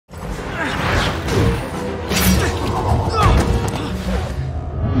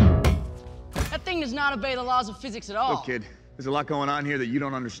does not obey the laws of physics at all. Look, kid, there's a lot going on here that you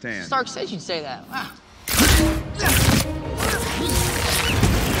don't understand. Stark said you'd say that. Wow.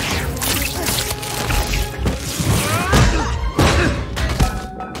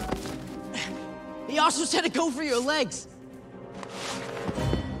 He also said to go for your legs.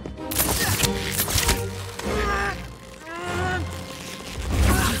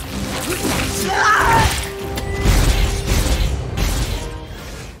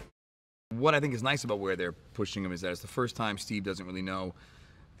 What I think is nice about where they're pushing him is that it's the first time Steve doesn't really know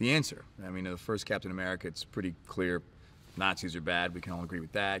the answer. I mean, the first Captain America, it's pretty clear Nazis are bad. We can all agree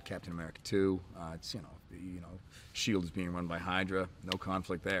with that. Captain America 2, it's SHIELD is being run by Hydra. No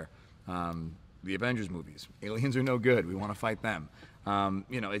conflict there. The Avengers movies, aliens are no good. We want to fight them.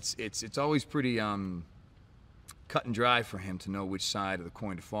 It's always pretty cut and dry for him to know which side of the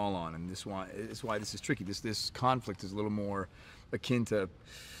coin to fall on, and this why this is tricky. This conflict is a little more akin to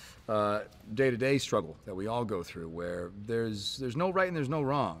day-to-day struggle that we all go through, where there's no right and there's no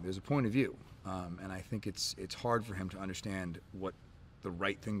wrong. There's a point of view, and I think it's hard for him to understand what the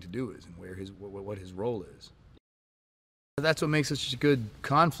right thing to do is and what his role is. That's what makes it such a good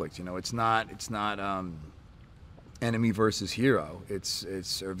conflict. You know, it's not enemy versus hero.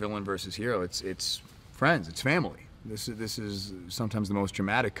 It's or villain versus hero. It's friends. It's family. This is sometimes the most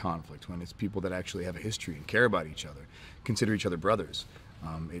dramatic conflict, when it's people that actually have a history and care about each other, consider each other brothers.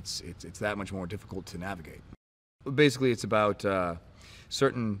 It's that much more difficult to navigate. Basically, it's about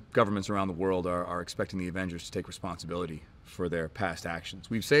certain governments around the world are expecting the Avengers to take responsibility for their past actions.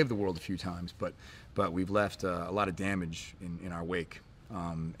 We've saved the world a few times, but we've left a lot of damage in our wake.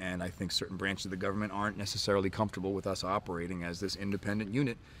 And I think certain branches of the government aren't necessarily comfortable with us operating as this independent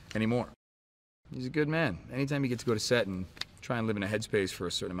unit anymore. He's a good man. Anytime you get to go to set and try and live in a headspace for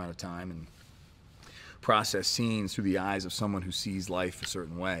a certain amount of time and process scenes through the eyes of someone who sees life a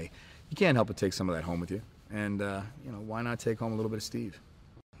certain way, you can't help but take some of that home with you. And why not take home a little bit of Steve?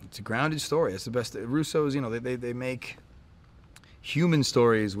 It's a grounded story. It's the best. Russo's, they make human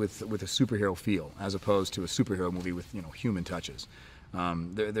stories with a superhero feel, as opposed to a superhero movie with human touches.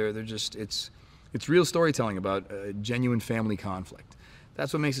 They're just it's real storytelling about a genuine family conflict.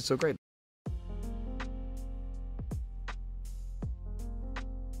 That's what makes it so great.